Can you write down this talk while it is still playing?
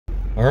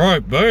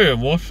Alright,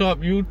 bam, what's up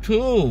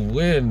YouTube?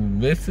 We're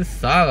in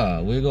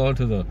Mississauga. We're going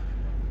to the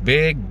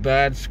Big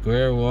Bad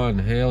Square One.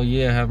 Hell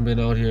yeah, haven't been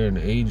out here in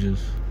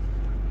ages.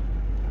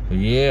 But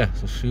yeah,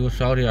 so see what's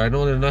out here. I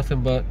know there's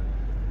nothing, but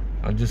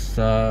I just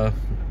want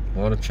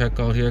to check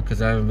out here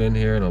because I haven't been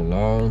here in a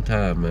long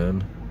time,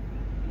 man.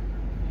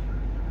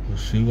 We'll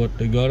see what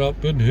they got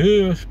up in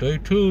here. Stay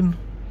tuned.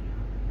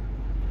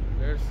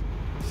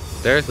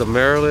 There's the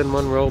Marilyn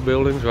Monroe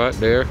buildings right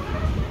there.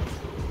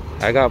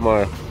 I got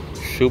my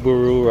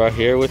Subaru right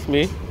here with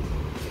me.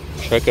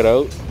 Check it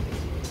out.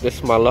 This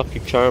is my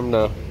lucky charm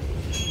now.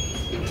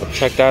 But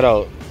check that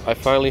out. I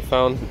finally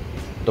found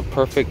the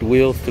perfect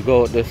wheels to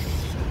go with this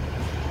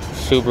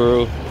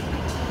Subaru.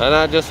 And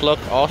that just look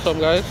awesome,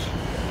 guys.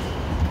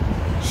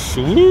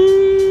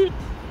 Sweet!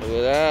 Look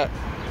at that.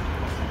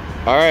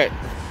 Alright.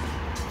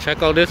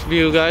 Check out this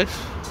view, guys.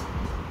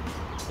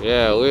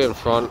 Yeah, we're in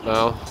front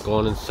now.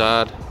 Going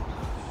inside.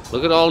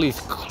 Look at all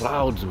these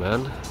clouds,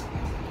 man.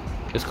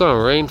 It's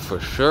gonna rain for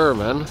sure,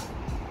 man.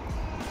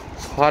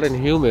 It's hot and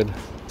humid.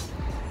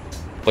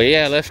 But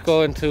yeah, let's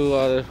go into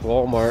this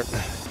Walmart.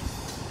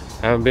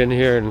 I haven't been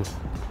here in...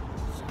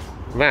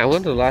 Man,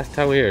 when's the last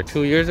time we were here?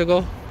 2 years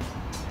ago?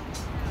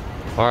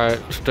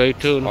 Alright, stay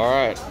tuned.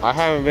 Alright, I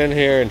haven't been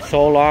here in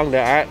so long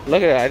that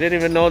look at that, I didn't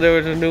even know there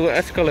was a new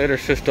escalator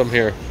system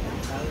here.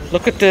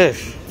 Look at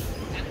this.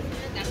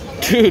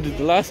 Dude,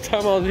 the last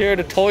time I was here,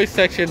 the toy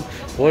section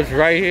was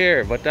right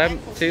here. But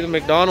see the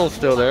McDonald's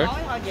still there.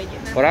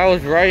 But I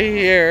was right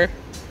here.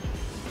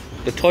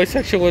 The toy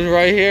section was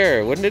right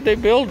here. When did they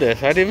build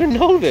this? I didn't even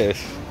know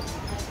this.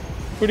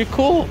 Pretty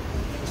cool.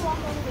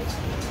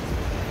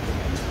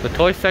 The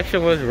toy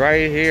section was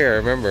right here.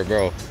 Remember,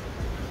 bro.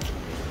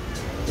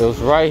 It was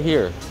right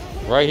here.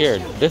 Right here.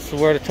 This is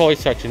where the toy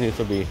section used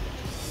to be.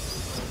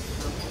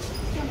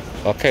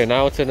 Okay,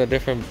 now it's in a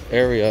different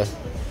area.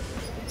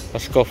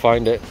 Let's go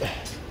find it.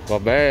 Well,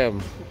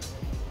 bam.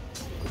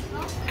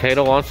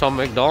 Kato wants some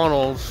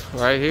McDonald's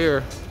right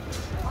here.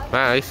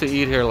 Man, I used to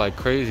eat here like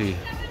crazy.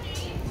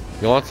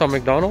 You want some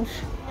McDonald's?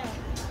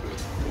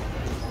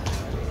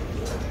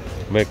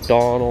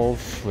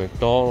 McDonald's.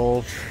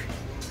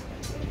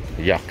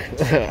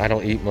 Yuck. I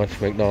don't eat much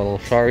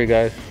McDonald's. Sorry,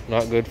 guys.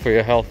 Not good for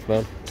your health,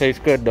 man.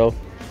 Tastes good, though.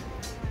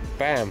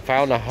 Bam.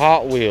 Found the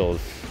Hot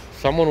Wheels.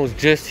 Someone was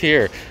just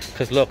here.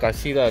 Because look, I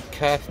see that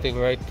casting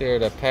right there.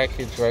 That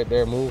package right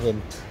there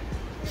moving.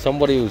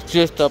 Somebody was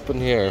just up in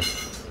here.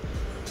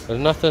 There's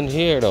nothing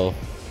here, though.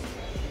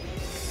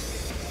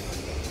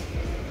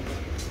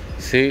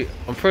 See,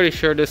 I'm pretty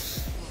sure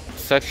this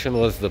section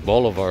was the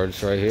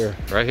boulevards right here.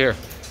 Right here.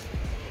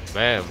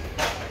 Bam.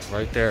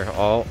 Right there.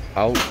 All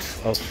out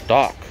of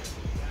stock.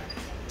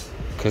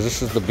 Because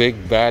this is the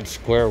Big Bad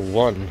Square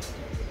One.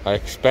 I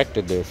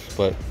expected this,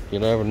 but you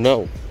never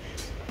know.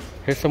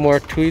 Here's some more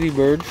Tweety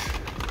Birds.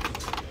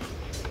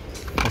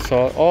 I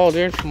saw, oh,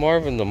 there's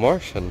Marvin the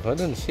Martian. I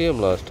didn't see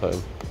him last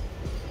time.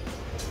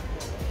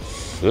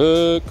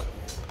 Sick.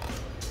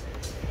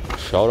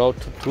 Shout out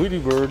to Tweety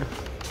Bird.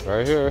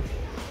 Right here.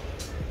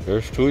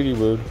 There's Tweety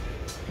Bird.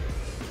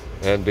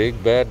 And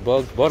Big Bad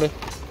Bugs Bunny.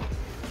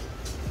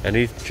 And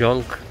these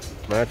junk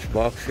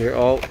Matchbox here.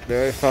 Oh,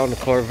 there I found the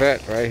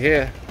Corvette right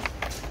here.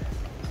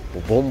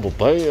 Boom, boom,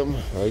 bam.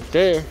 Right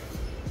there.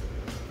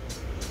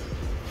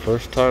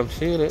 First time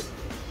seeing it.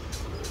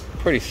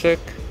 Pretty sick.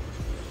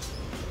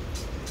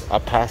 I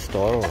passed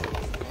on.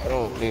 I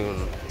don't even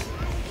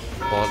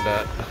want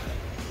that.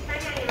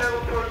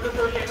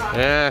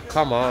 Yeah,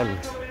 come on.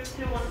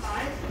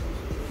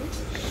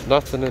 There's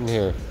nothing in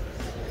here.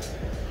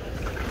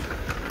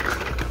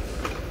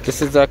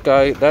 This is that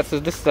guy. This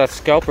is that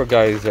scalper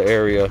guy's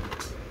area.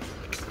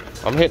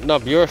 I'm hitting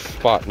up your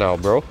spot now,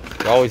 bro.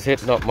 You're always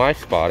hitting up my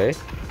spot, eh?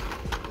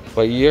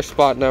 But your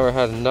spot never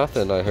has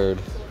nothing, I heard.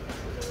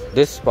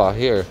 This spot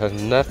here has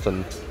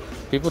nothing.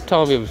 People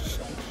tell me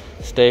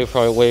stay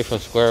away from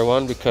Square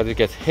One because it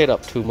gets hit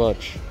up too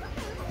much.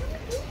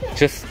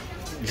 Just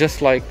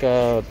like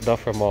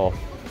Duffer Mall.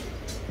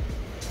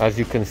 As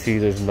you can see,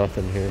 there's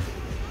nothing here.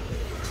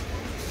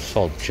 It's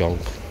all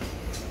junk.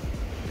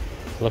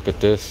 Look at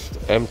this.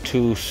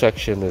 M2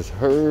 section is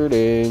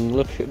hurting.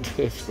 Look at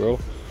this, bro.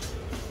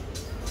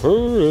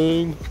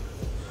 Hurting.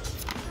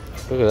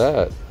 Look at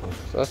that.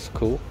 That's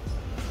cool.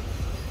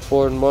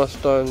 Ford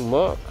Mustang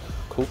Mach.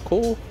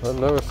 Cool. I've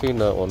never seen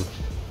that one.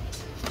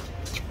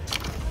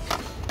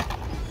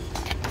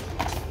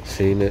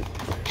 Seen it.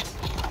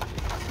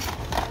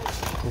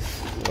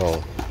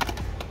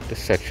 This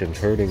section's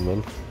hurting,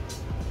 man.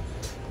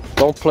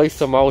 Don't place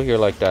them out here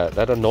like that.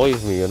 That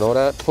annoys me, you know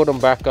that? Put them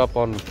back up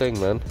on the thing,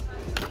 man.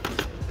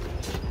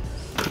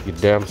 You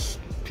damn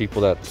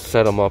people that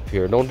set them up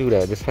here. Don't do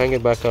that. Just hang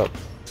it back up.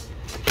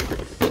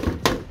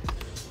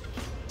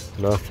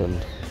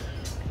 Nothing.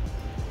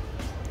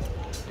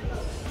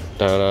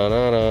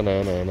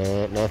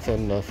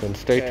 Nothing.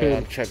 Stay tuned.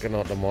 I'm checking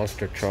out the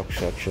monster truck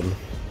section.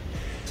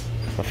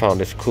 I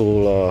found this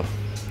cool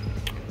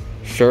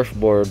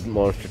surfboard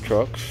monster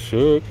truck.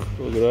 Sick.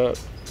 Look at that.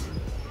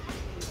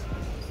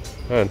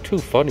 Man, too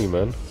funny,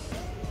 man.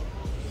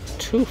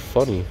 Too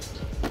funny.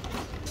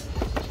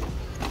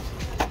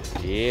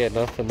 Yeah,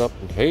 nothing up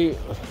in here.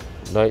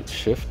 Night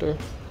shifter.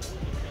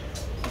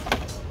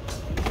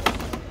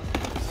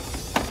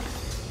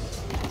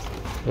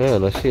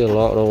 Man, I see a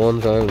lot of the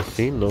ones I haven't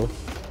seen though.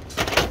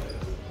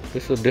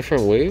 This is a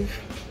different wave.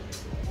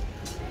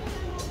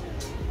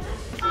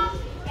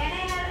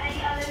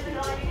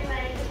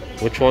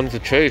 Which one's the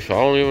chase? I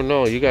don't even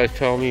know. You guys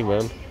tell me,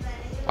 man.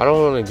 I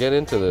don't want to get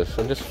into this.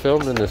 I'm just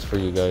filming this for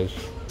you guys.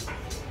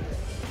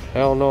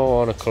 Hell no, I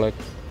want to collect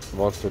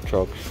monster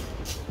trucks.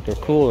 They're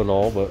cool and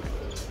all, but...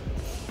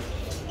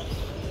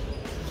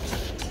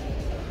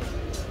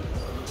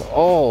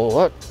 Oh,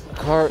 what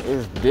car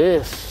is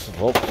this?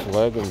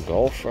 Volkswagen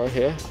Golf right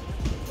here.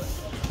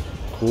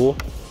 Cool.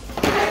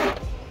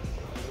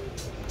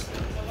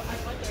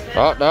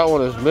 Oh, that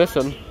one is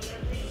missing.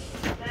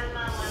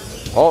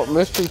 Oh,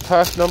 mystery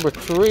pass number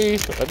 3. I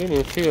didn't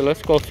even see it.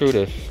 Let's go through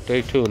this.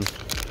 Stay tuned.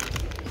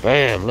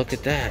 Bam, look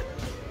at that.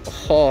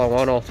 Oh, I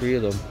want all 3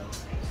 of them.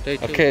 Stay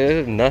tuned. Okay,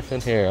 there's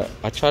nothing here.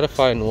 I try to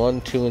find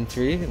 1, 2, and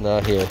 3.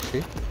 Not here,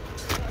 see?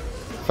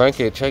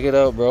 Frankie, check it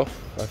out, bro.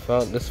 I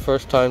found this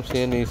first time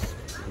seeing these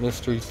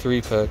mystery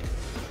 3-pack.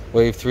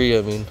 Wave 3,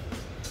 I mean.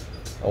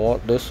 I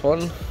want this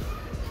one,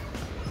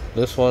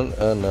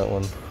 and that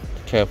one.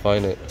 Can't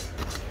find it.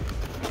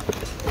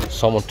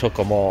 Someone took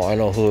them all. I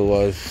know who it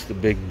was. The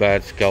big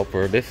bad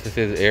scalper. This is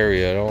his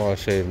area. I don't want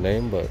to say his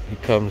name, but he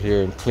comes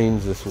here and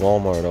cleans this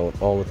Walmart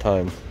out all the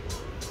time.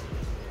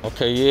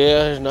 Okay,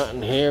 yeah, there's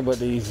nothing here but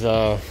these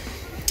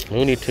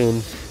Looney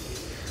Tunes.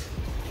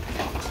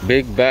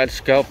 Big bad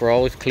scalper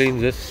always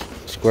cleans this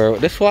square.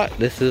 This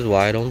is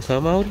why I don't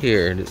come out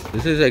here.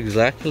 This is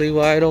exactly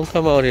why I don't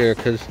come out here,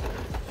 because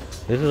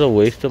this is a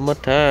waste of my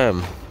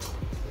time.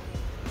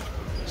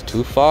 It's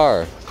too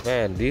far.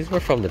 Man, these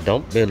were from the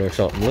dump bin or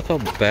something. Look how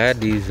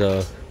bad these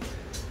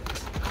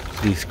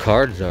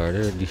cards are.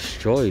 They're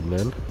destroyed,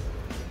 man.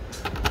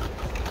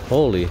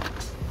 Holy.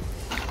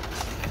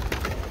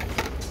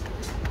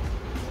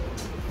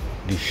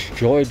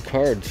 Destroyed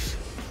cards.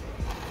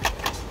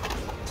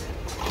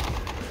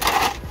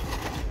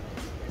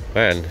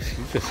 Man,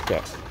 you just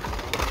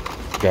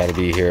gotta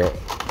be here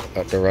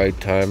at the right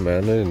time,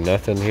 man. There's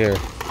nothing here.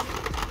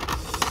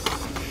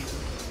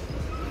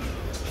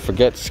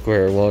 Forget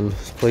Square One.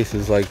 This place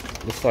is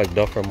looks like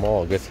Duffer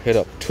Mall. It gets hit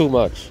up too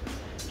much.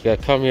 You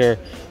gotta come here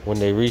when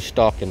they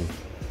restocking,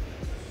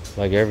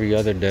 like every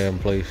other damn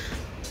place.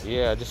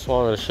 Yeah, I just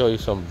wanted to show you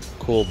some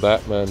cool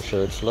Batman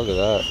shirts. Look at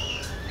that.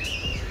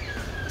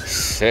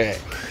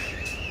 Sick.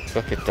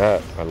 Look at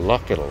that. I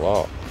like it a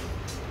lot.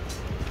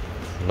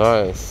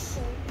 Nice.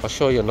 I'll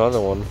show you another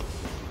one.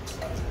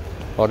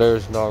 Oh,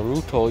 there's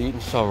Naruto eating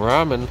some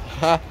ramen.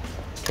 Ha!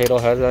 Kato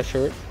has that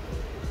shirt.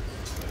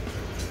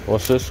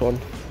 What's this one?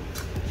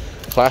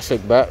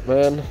 Classic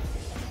Batman.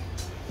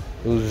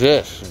 Who's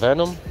this?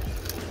 Venom?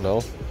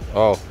 No.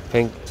 Oh,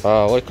 pink.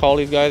 What do you call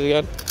these guys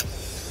again?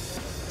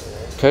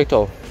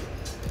 Kato.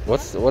 What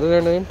is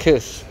their name?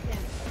 Kiss.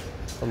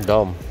 I'm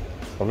dumb.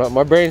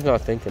 My brain's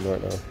not thinking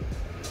right now.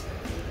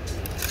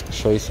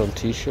 Show you some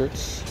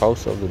t-shirts.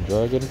 House of the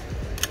Dragon.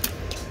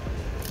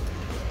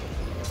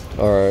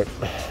 Alright.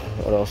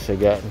 What else they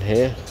got in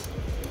here?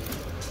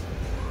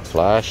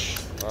 Flash.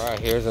 Alright,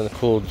 here's a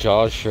cool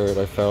Jaws shirt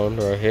I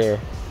found right here.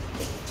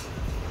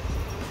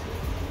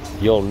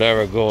 You'll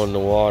never go in the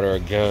water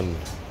again.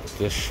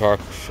 This shark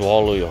will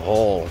swallow you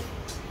whole.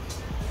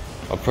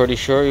 I'm pretty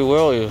sure he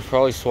will. He'll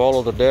probably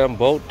swallow the damn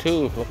boat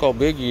too. Look how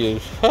big he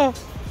is.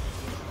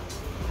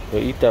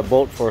 He'll eat that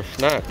boat for a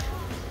snack.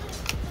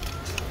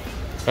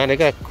 Man, they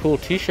got cool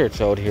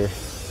t-shirts out here.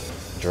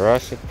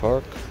 Jurassic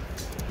Park.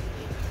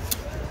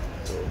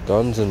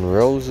 Guns N'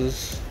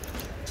 Roses.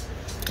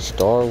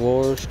 Star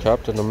Wars.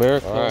 Captain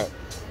America. Alright.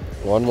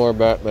 One more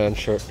Batman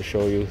shirt to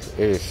show you.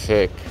 It is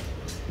sick.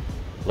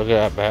 Look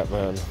at that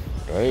Batman.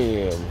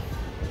 Damn.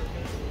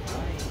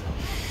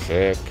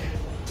 Sick.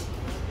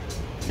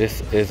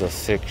 This is a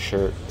sick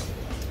shirt.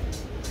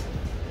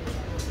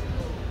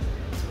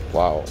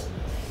 Wow.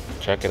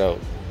 Check it out.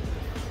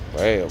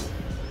 Bam.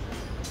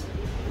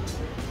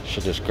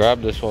 Should just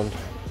grab this one.